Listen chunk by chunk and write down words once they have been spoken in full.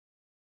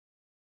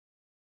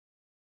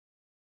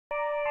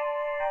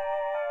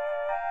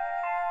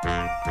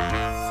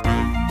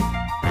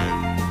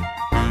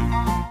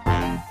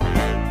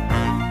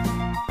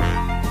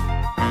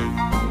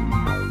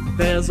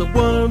There's a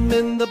worm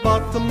in the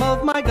bottom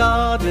of my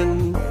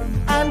garden,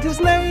 and his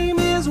name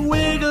is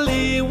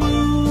Wiggly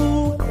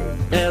Woo.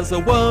 There's a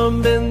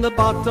worm in the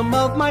bottom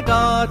of my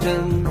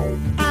garden,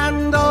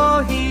 and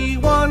all he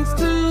wants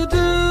to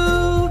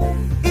do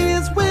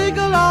is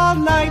wiggle all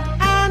night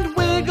and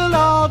wiggle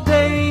all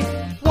day.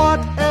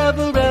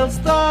 Whatever else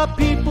the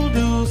people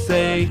do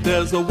say.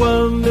 There's a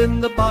worm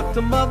in the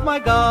bottom of my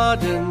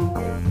garden,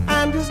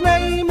 and his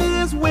name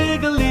is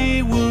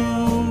Wiggly Woo.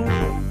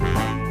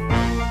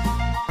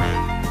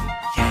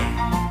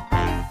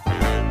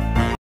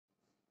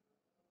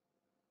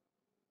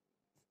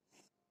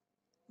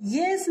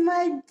 Yes,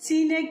 my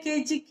senior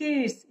KG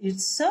kids,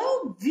 it's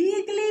so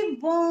wiggly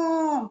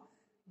worm.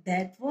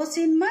 That was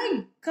in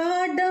my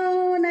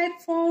garden. I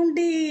found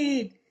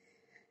it.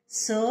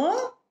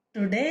 So,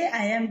 today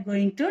I am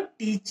going to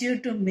teach you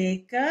to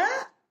make a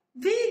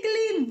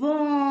wiggly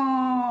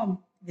worm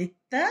with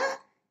the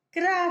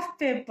craft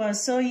paper.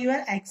 So, you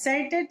are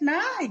excited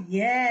now?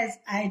 Yes,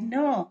 I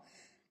know.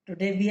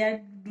 Today we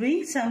are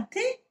doing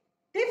something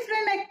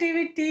different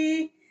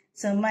activity.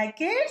 So, my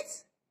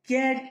kids,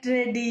 get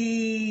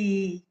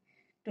ready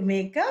to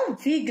make a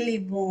wiggly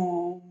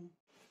worm.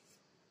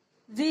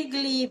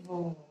 Wiggly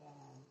worm.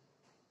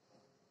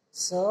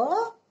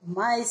 So,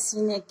 my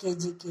senior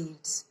KG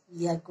kids,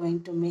 we are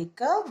going to make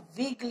a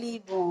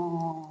wiggly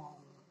worm.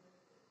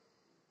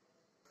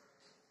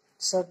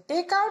 So,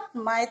 take out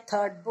my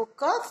third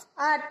book of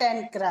art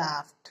and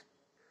craft.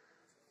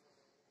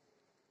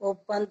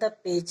 Open the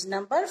page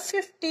number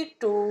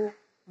 52,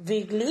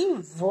 wiggly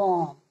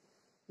worm.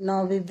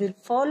 Now we will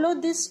follow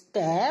this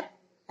step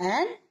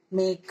and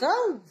make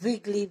a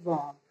wiggly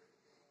worm.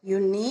 You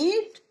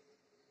need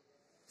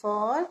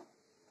for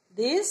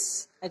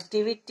this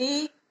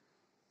activity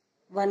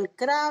one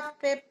craft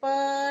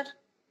paper,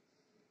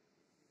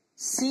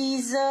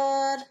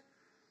 scissor,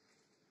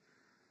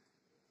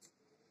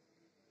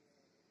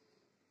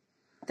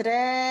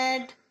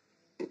 thread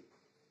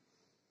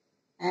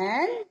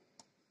and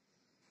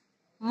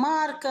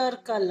marker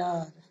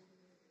color.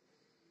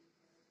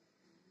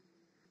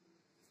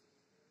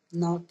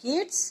 Now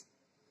kids,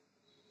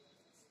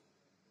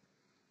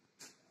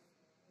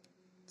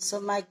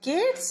 so my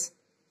kids,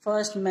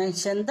 first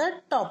mention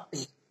the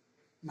topic.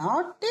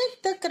 Now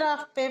take the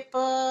craft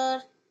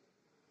paper.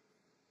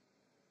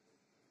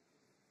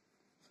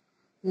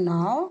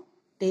 Now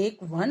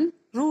take one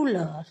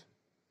ruler.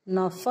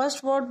 Now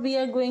first what we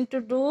are going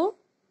to do?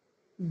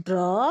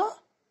 Draw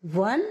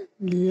one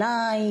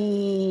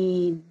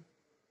line.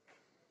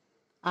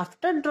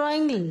 After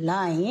drawing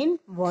line,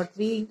 what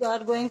we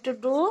are going to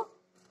do?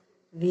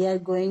 We are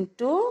going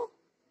to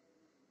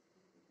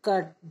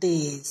cut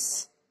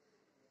this.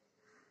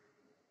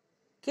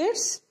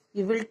 Kids,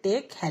 you will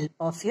take help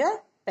of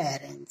your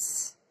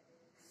parents.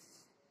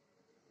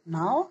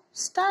 Now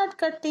start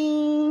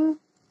cutting.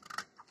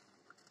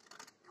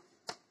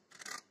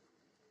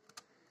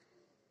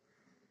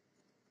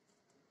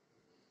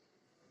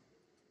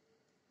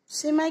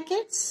 See my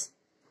kids?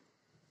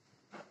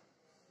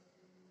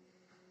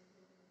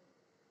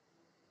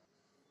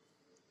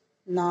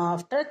 Now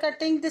after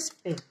cutting this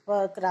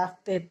paper,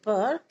 craft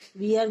paper,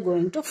 we are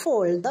going to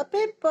fold the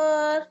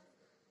paper.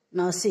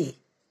 Now see.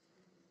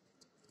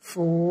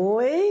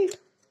 Fold.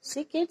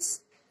 See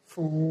kids?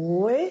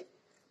 Fold.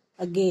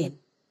 Again.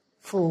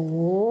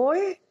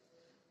 Fold.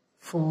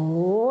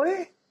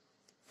 Fold.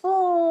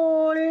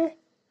 Fold.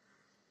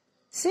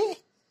 See?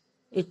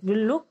 It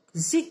will look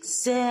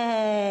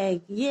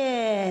zigzag.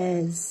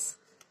 Yes.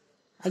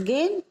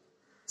 Again.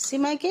 See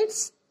my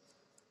kids?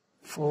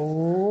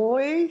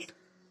 Fold.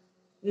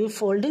 We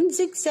fold in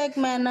zigzag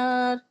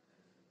manner.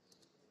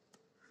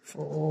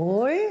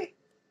 Fold,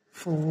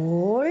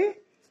 fold,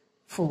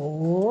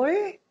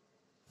 fold,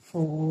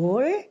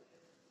 fold,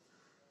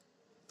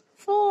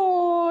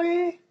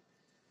 fold.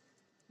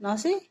 Now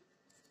see?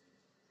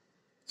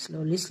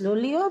 Slowly,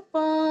 slowly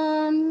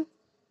open.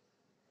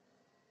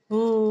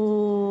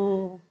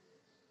 Ooh.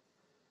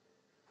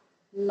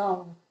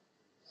 Now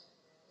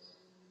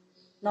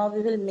we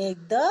will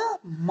make the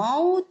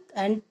mouth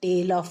and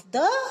tail of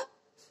the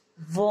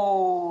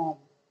worm.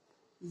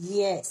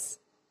 Yes.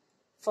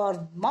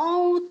 For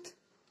mouth,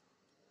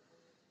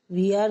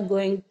 we are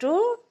going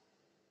to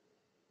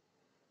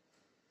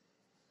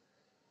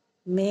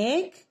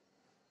make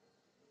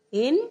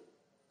in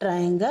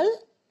triangle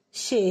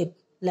shape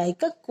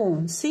like a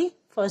cone. See,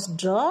 first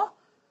draw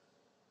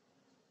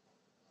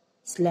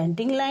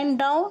slanting line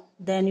down,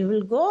 then you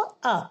will go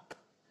up.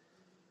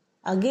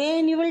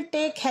 Again, you will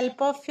take help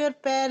of your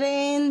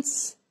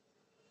parents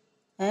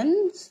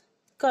and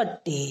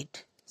cut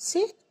it.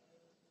 See?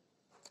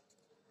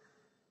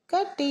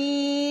 Cut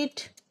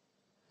it.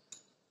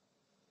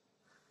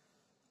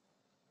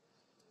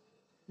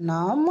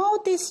 Now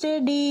mouth is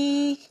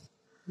ready.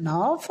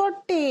 Now for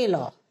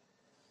tail.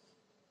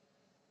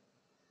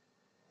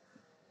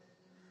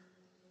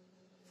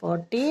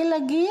 For tail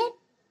again,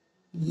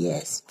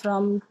 Yes,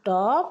 from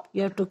top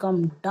you have to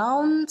come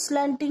down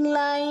slanting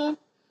line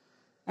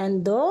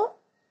and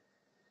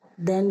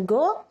then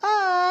go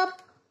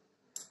up.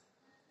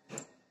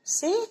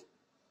 See?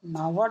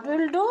 Now what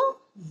we'll do?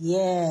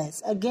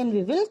 Yes, again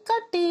we will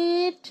cut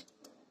it.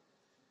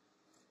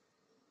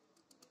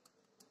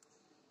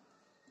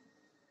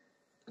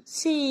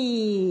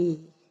 See,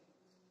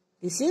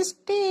 this is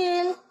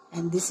tail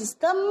and this is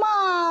the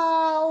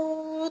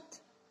mouth.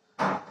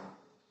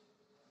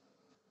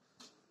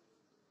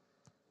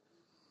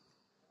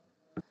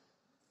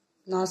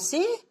 Now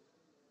see,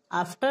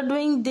 after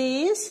doing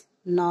this,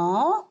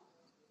 now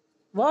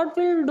what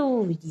we'll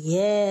do?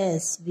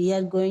 Yes, we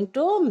are going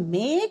to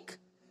make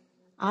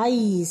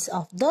eyes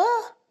of the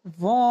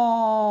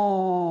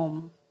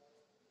worm.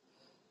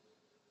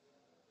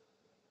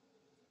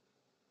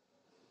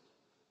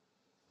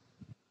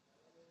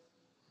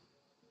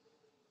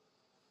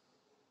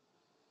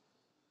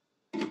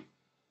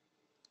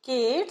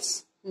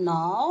 Kids,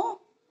 now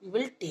we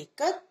will take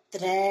a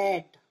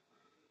thread.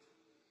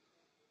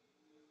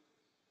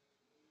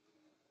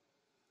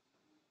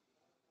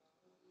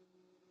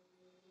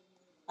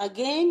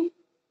 Again,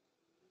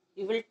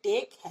 you will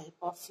take help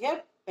of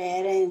your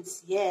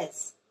parents.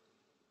 Yes.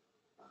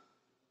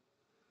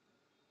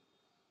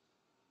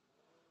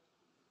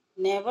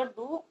 Never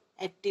do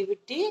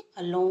activity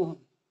alone.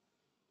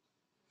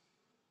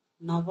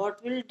 Now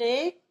what we'll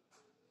take?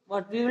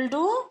 What we will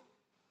do?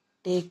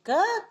 Take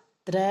a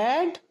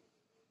thread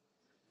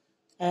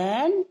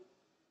and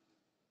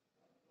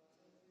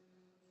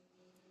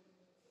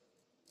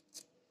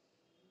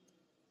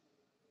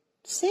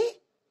see,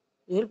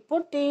 we'll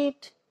put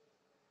it.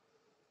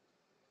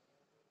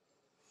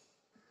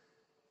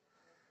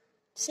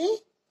 See,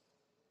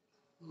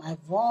 my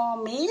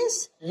worm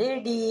is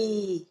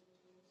ready.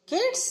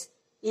 Kids,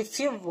 if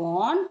you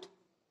want,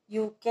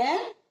 you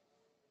can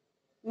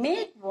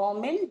make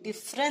worm in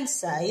different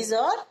size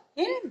or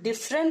in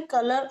different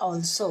color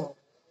also.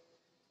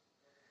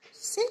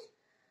 See,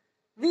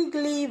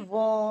 wiggly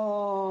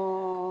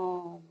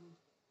worm.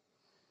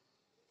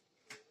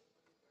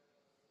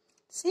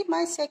 See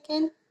my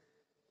second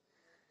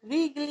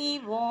wiggly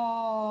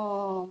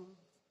worm.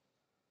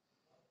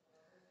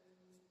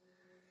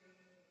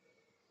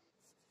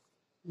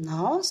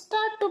 Now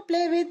start to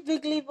play with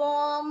wiggly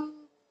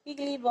worm.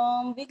 Wiggly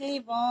worm, wiggly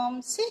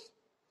worm. See,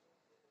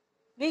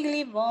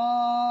 wiggly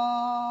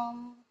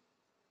worm.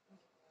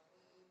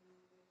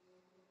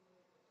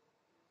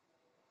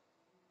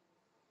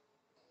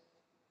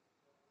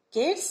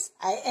 Kids,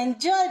 I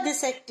enjoy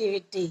this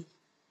activity.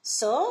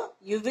 So,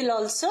 you will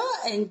also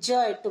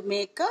enjoy to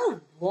make a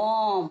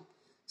worm.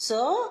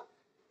 So,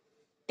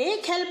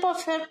 take help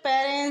of your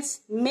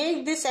parents,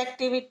 make this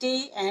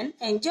activity and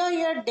enjoy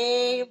your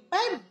day.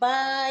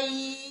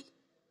 Bye-bye.